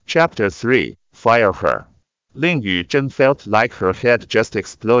Chapter 3. Fire Her. Lin Yuzhen felt like her head just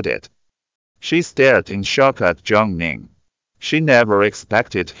exploded. She stared in shock at Zhang Ning. She never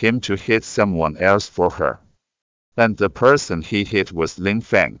expected him to hit someone else for her. And the person he hit was Lin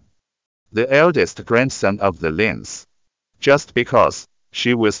Feng, the eldest grandson of the Lins. Just because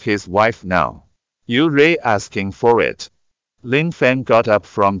she was his wife now. You really asking for it. Lin Feng got up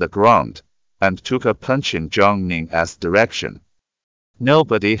from the ground and took a punch in Zhang Ning's direction.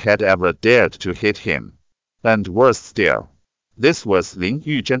 Nobody had ever dared to hit him. And worse still, this was Lin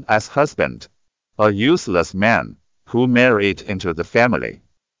Yuzhen's husband, a useless man who married into the family.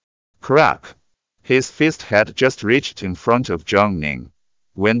 Crack! His fist had just reached in front of Zhang Ning,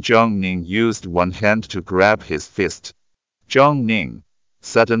 when Zhang Ning used one hand to grab his fist. Zhang Ning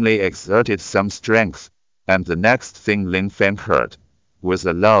suddenly exerted some strength, and the next thing Lin Feng heard was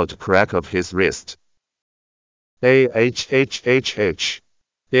a loud crack of his wrist. It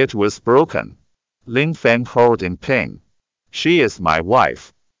was broken. Lin Feng howled in pain. She is my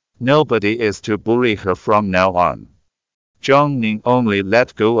wife. Nobody is to bully her from now on. Zhang Ning only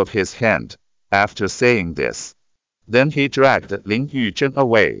let go of his hand after saying this. Then he dragged Lin Yuzhen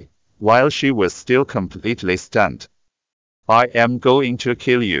away, while she was still completely stunned. I am going to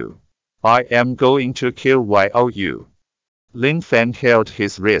kill you. I am going to kill you. Lin Feng held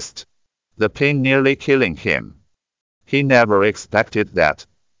his wrist, the pain nearly killing him. He never expected that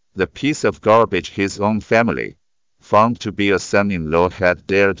the piece of garbage his own family found to be a son-in-law had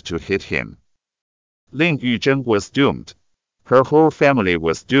dared to hit him. Lin Yuzhen was doomed. Her whole family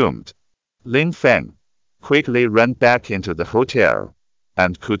was doomed. Lin Feng quickly ran back into the hotel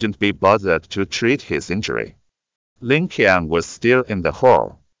and couldn't be bothered to treat his injury. Lin Qian was still in the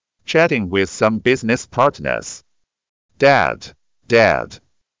hall, chatting with some business partners. Dad! Dad!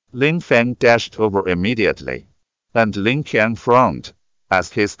 Lin Feng dashed over immediately, and Lin Qian frowned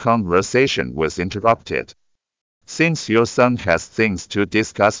as his conversation was interrupted. Since your son has things to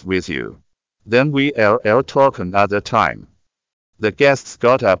discuss with you, then we'll talk another time. The guests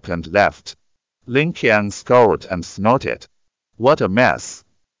got up and left. Lin Qian scowled and snorted. What a mess.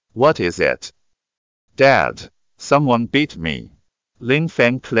 What is it? Dad, someone beat me. Lin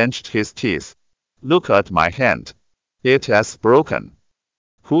Feng clenched his teeth. Look at my hand. It has broken.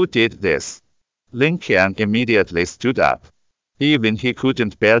 Who did this? Lin Qian immediately stood up. Even he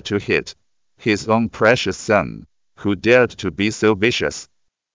couldn't bear to hit his own precious son, who dared to be so vicious.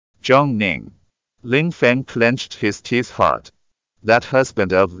 Zhang Ning. Lin Feng clenched his teeth hard. That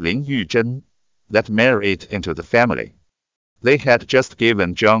husband of Lin Yuzhen, that married into the family. They had just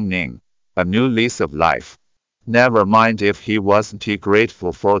given Zhang Ning a new lease of life. Never mind if he wasn't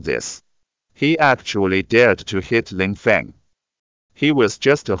grateful for this. He actually dared to hit Lin Feng. He was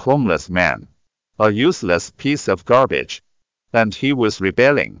just a homeless man, a useless piece of garbage, and he was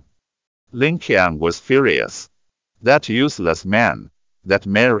rebelling. Lin Qian was furious. That useless man that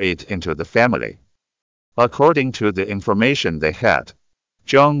married into the family. According to the information they had,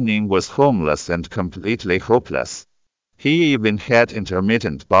 Zhang Ning was homeless and completely hopeless. He even had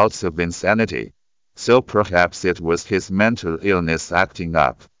intermittent bouts of insanity, so perhaps it was his mental illness acting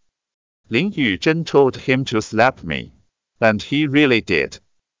up. Lin Yuzhen told him to slap me, and he really did.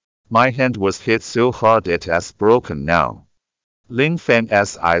 My hand was hit so hard it has broken now. Lin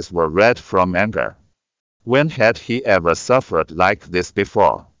Feng's eyes were red from anger. When had he ever suffered like this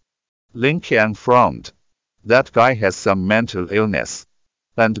before? Lin Qian frowned. That guy has some mental illness,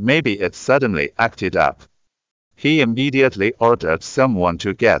 and maybe it suddenly acted up. He immediately ordered someone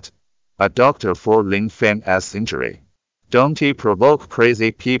to get a doctor for Lin Feng's injury. Don't he provoke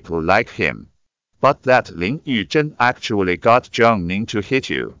crazy people like him? But that Lin Yuzhen actually got Zhang Ning to hit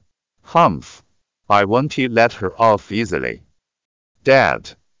you. Humph! I won't let her off easily.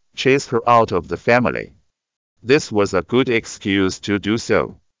 Dad, chase her out of the family. This was a good excuse to do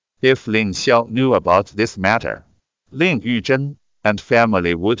so. If Lin Xiao knew about this matter, Lin Yuzhen and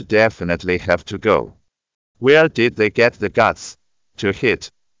family would definitely have to go. Where did they get the guts to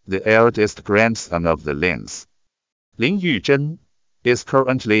hit the eldest grandson of the Lins? Lin Yuzhen is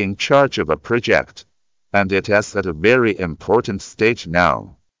currently in charge of a project, and it is at a very important stage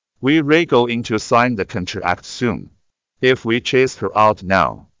now. We're going to sign the contract soon. If we chase her out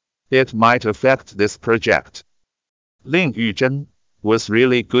now, it might affect this project. Lin Yuzhen was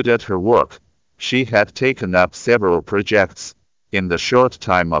really good at her work. She had taken up several projects in the short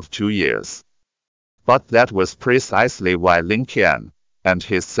time of 2 years. But that was precisely why Lin Qian and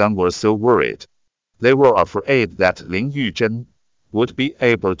his son were so worried. They were afraid that Lin Yuzhen would be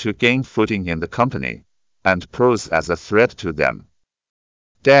able to gain footing in the company and pose as a threat to them.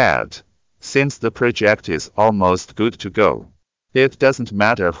 Dad, since the project is almost good to go, It doesn't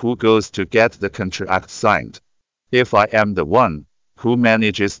matter who goes to get the contract signed. If I am the one who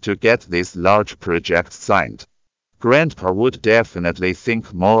manages to get this large project signed, Grandpa would definitely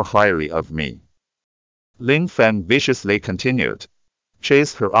think more highly of me. Lin Feng viciously continued.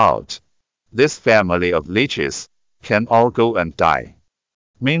 Chase her out. This family of leeches can all go and die.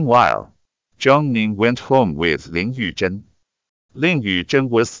 Meanwhile, Zhang Ning went home with Lin Yuzhen. Lin Yuzhen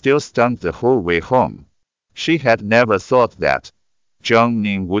was still stunned the whole way home. She had never thought that Zhang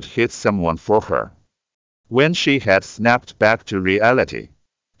Ning would hit someone for her. When she had snapped back to reality,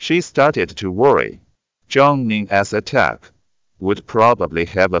 she started to worry. Zhang Ning's attack would probably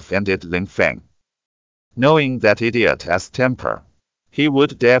have offended Lin Feng. Knowing that idiot's temper, he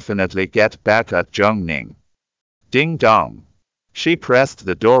would definitely get back at Zhang Ning. Ding dong. She pressed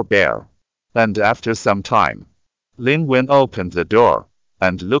the doorbell, and after some time, Lin Wen opened the door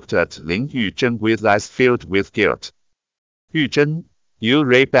and looked at Lin Yuzhen with eyes filled with guilt. Yuzhen, you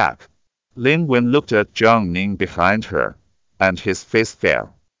ray back. Lin Wen looked at Zhang Ning behind her, and his face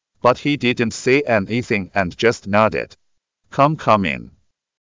fell. But he didn't say anything and just nodded. Come in.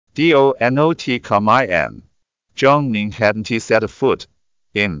 Don't come in. Zhang Ning hadn't set a foot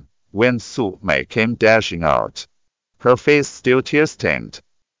in when Su Mei came dashing out. Her face still tear-stained.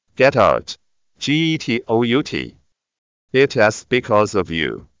 Get out. Get-out. It's because of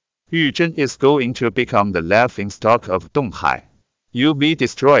you. Yuzhen is going to become the laughingstock of Donghai. We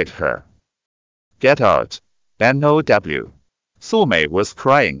destroyed her. Get out. NOW. Su Mei was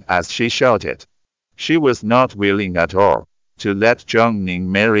crying as she shouted. She was not willing at all to let Zhang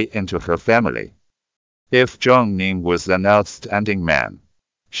Ning marry into her family. If Zhang Ning was an outstanding man,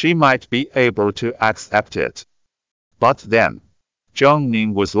 she might be able to accept it. But then, Zhang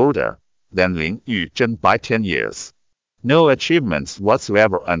Ning was older than Lin Yuzhen by 10 years. No achievements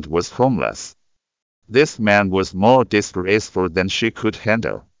whatsoever and was homeless. This man was more disgraceful than she could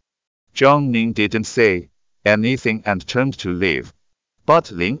handle. Zhang Ning didn't say anything and turned to leave.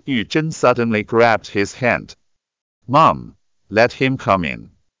 But Lin Yuzhen suddenly grabbed his hand. Mom, let him come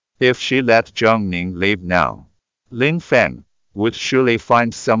in. If she let Zhang Ning leave now, Lin Feng would surely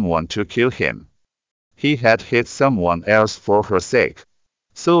find someone to kill him. He had hit someone else for her sake.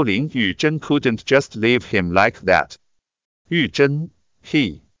 So Lin Yuzhen couldn't just leave him like that. Yuzhen,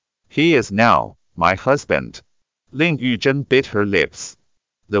 he is now my husband. Lin Yuzhen bit her lips.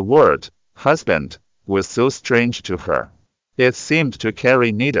 The word, husband, was so strange to her. It seemed to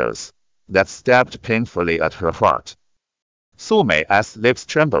carry needles that stabbed painfully at her heart. Su Mei's lips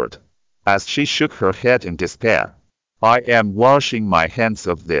trembled as she shook her head in despair. I am washing my hands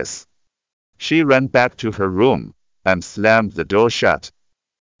of this. She ran back to her room and slammed the door shut.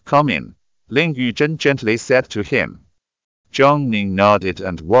 Come in, Lin Yuzhen gently said to him. Zhang Ning nodded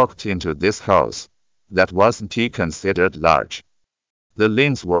and walked into this house that wasn't considered large. The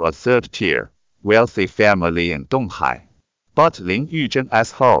Lins were a third-tier, wealthy family in Donghai. But Lin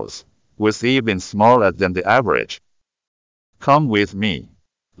Yuzhen's house was even smaller than the average. Come with me.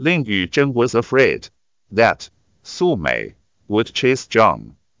 Lin Yuzhen was afraid that Su Mei would chase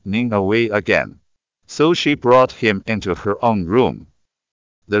Zhang Ning away again. So she brought him into her own room.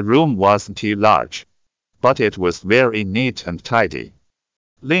 The room wasn't large, but it was very neat and tidy.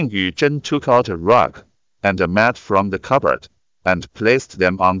 Lin Yuzhen took out a rug and a mat from the cupboard and placed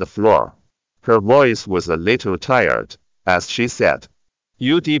them on the floor. Her voice was a little tired as she said,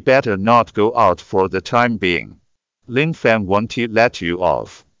 You'd better not go out for the time being. Lin Feng won't let you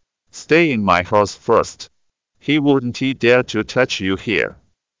off. Stay in my house first. He wouldn't dare to touch you here.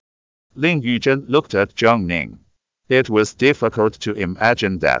 Lin Yuzhen looked at Zhang Ning. It was difficult to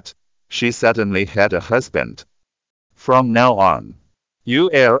imagine that she suddenly had a husband. From now on,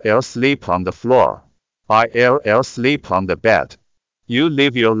 you'll sleep on the floor. I'll sleep on the bed. You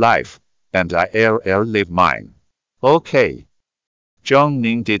live your life, and I'll live mine. Okay. Zhang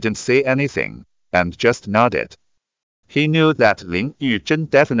Ning didn't say anything, and just nodded. He knew that Lin Yuzhen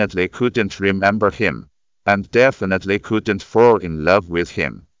definitely couldn't remember him, and definitely couldn't fall in love with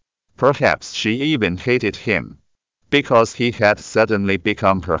him. Perhaps she even hated him, because he had suddenly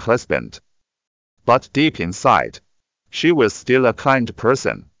become her husband. But deep inside, she was still a kind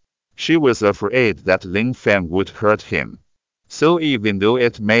person. She was afraid that Lin Feng would hurt him. So even though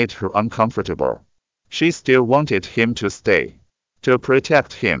it made her uncomfortable, she still wanted him to stay, to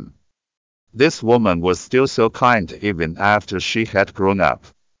protect him. This woman was still so kind even after she had grown up.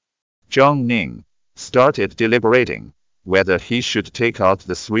 Zhang Ning started deliberating whether he should take out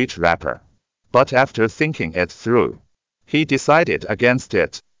the sweet wrapper. But after thinking it through, he decided against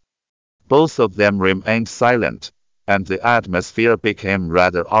it. Both of them remained silent, and the atmosphere became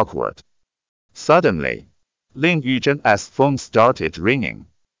rather awkward. Suddenly, Lin Yuzhen's phone started ringing.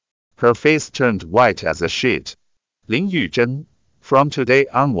 Her face turned white as a sheet. Lin Yuzhen, from today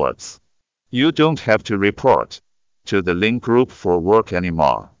onwards, you don't have to report to the Lin Group for work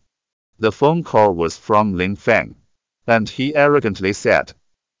anymore. The phone call was from Lin Feng, and he arrogantly said,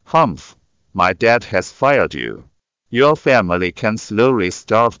 "Humph, my dad has fired you. Your family can slowly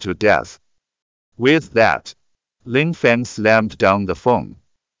starve to death." With that, Lin Feng slammed down the phone.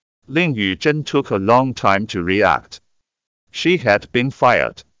 Lin Yuzhen took a long time to react. She had been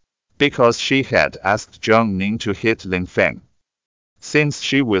fired because she had asked Zhang Ning to hit Lin Feng. Since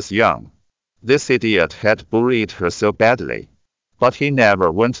she was young, this idiot had bullied her so badly, but he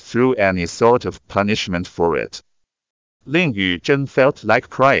never went through any sort of punishment for it. Lin Yuzhen felt like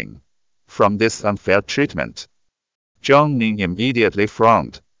crying from this unfair treatment. Zhang Ning immediately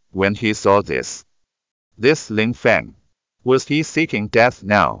frowned when he saw this. This Lin Feng, was he seeking death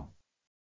now?